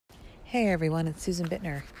Hey everyone, it's Susan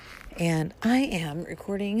Bittner, and I am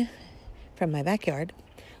recording from my backyard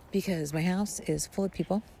because my house is full of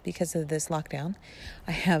people because of this lockdown.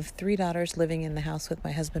 I have 3 daughters living in the house with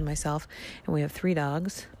my husband, myself, and we have 3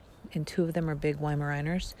 dogs, and 2 of them are big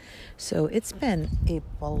Weimaraners. So it's been a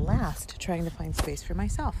blast trying to find space for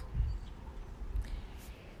myself.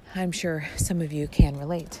 I'm sure some of you can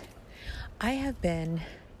relate. I have been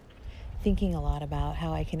thinking a lot about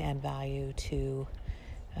how I can add value to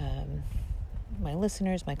my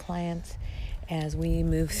listeners, my clients, as we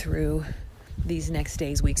move through these next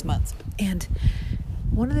days, weeks, months. And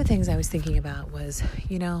one of the things I was thinking about was,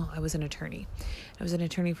 I was an attorney. I was an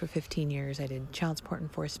attorney for 15 years. I did child support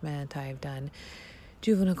enforcement. I've done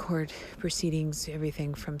juvenile court proceedings,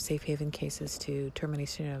 everything from safe haven cases to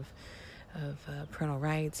termination of parental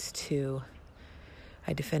rights to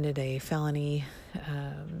I defended a felony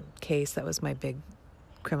case. That was my big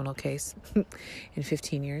criminal case in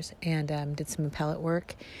 15 years, and did some appellate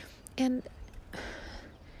work. And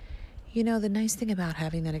the nice thing about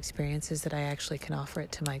having that experience is that I actually can offer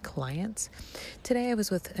it to my clients. Today I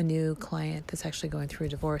was with a new client that's actually going through a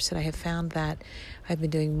divorce, and I have found that I've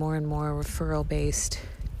been doing more and more referral-based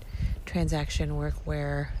transaction work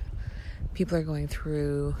where people are going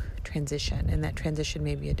through transition, and that transition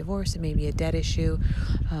may be a divorce, it may be a debt issue,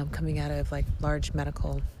 coming out of like large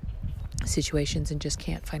medical situations and just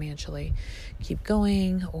can't financially keep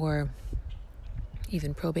going, or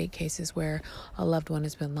even probate cases where a loved one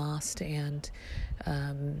has been lost and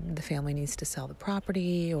the family needs to sell the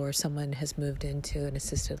property, or someone has moved into an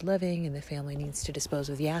assisted living and the family needs to dispose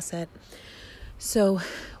of the asset. So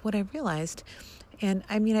what I realized, and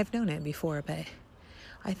I've known it before, but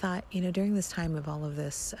I thought, during this time of all of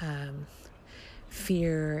this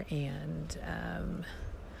fear and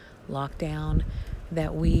lockdown,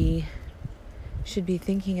 that we should be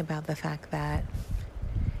thinking about the fact that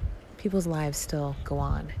people's lives still go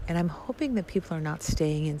on. And I'm hoping that people are not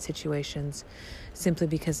staying in situations simply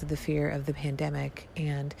because of the fear of the pandemic.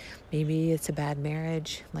 And maybe it's a bad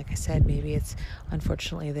marriage. Like I said, maybe it's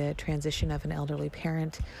unfortunately the transition of an elderly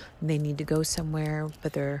parent, and they need to go somewhere,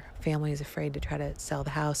 but their family is afraid to try to sell the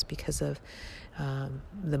house because of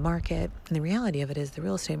the market. And the reality of it is the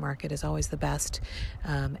real estate market is always the best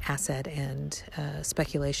asset and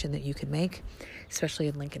speculation that you can make, especially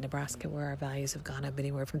in Lincoln, Nebraska, where our values have gone up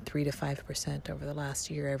anywhere from 3 to 5% over the last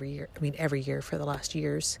year, every year for the last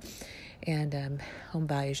years. And home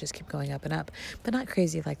values just keep going up and up, but not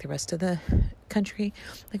crazy like the rest of the country.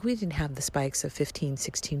 Like, we didn't have the spikes of 15,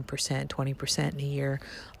 16%, 20% in a year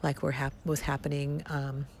like was happening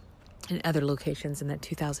in other locations in that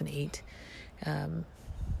 2008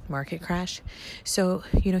 market crash. So,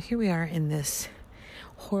 here we are in this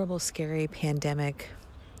horrible, scary pandemic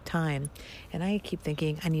time, and I keep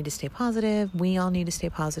thinking I need to stay positive. We all need to stay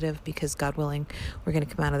positive because, God willing, we're going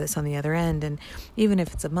to come out of this on the other end. And even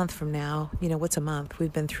if it's a month from now, what's a month?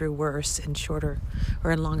 We've been through worse and shorter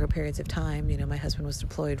or in longer periods of time. My husband was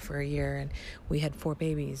deployed for a year, and we had 4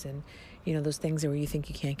 babies, and those things are where you think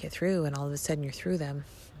you can't get through, and all of a sudden you're through them.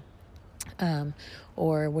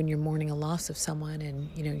 Or when you're mourning a loss of someone, and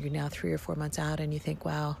you're now 3 or 4 months out, and you think,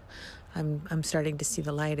 wow, I'm starting to see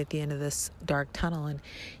the light at the end of this dark tunnel. And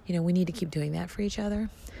we need to keep doing that for each other.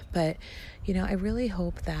 But I really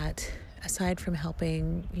hope that, aside from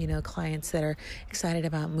helping clients that are excited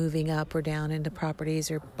about moving up or down into properties,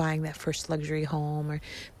 or buying that first luxury home, or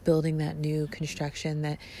building that new construction,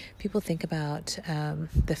 that people think about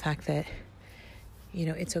the fact that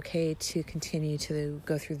it's okay to continue to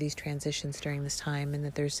go through these transitions during this time, and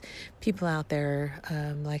that there's people out there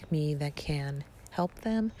like me that can help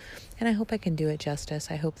them. And I hope I can do it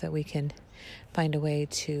justice. I hope that we can find a way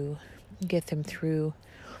to get them through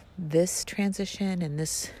this transition and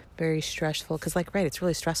this very stressful, because it's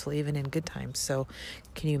really stressful even in good times. So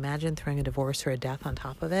can you imagine throwing a divorce or a death on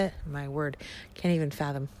top of it? My word, can't even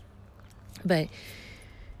fathom. But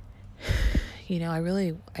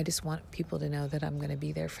I just want people to know that I'm going to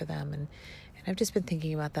be there for them. And I've just been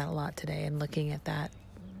thinking about that a lot today, and looking at that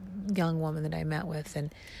young woman that I met with.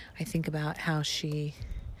 And I think about how she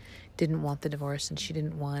didn't want the divorce, and she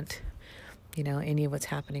didn't want, any of what's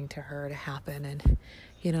happening to her to happen. And,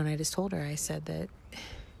 and I just told her, I said that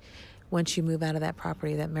once you move out of that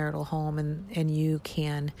property, that marital home, and you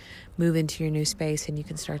can move into your new space, and you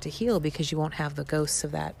can start to heal, because you won't have the ghosts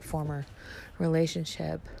of that former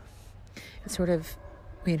relationship. It sort of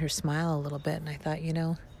made her smile a little bit, and I thought,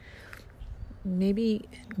 maybe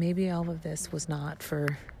all of this was not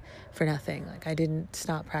for nothing. Like, I didn't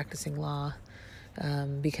stop practicing law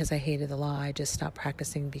because I hated the law. I just stopped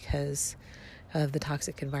practicing because of the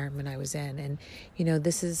toxic environment I was in. And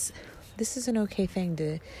this is this is an okay thing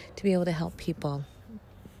to be able to help people.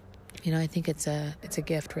 I think it's a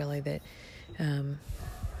gift, really, that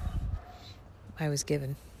I was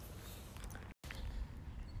given.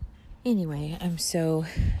 Anyway, I'm so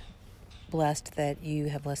blessed that you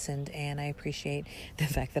have listened, and I appreciate the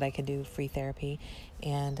fact that I can do free therapy.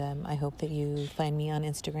 And I hope that you find me on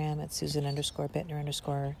Instagram at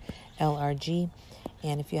Susan_Bittner_LRG.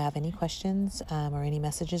 And if you have any questions or any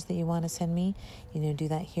messages that you want to send me, do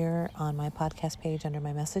that here on my podcast page under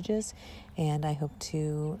my messages. And I hope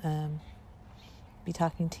to be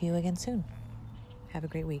talking to you again soon. Have a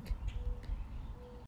great week.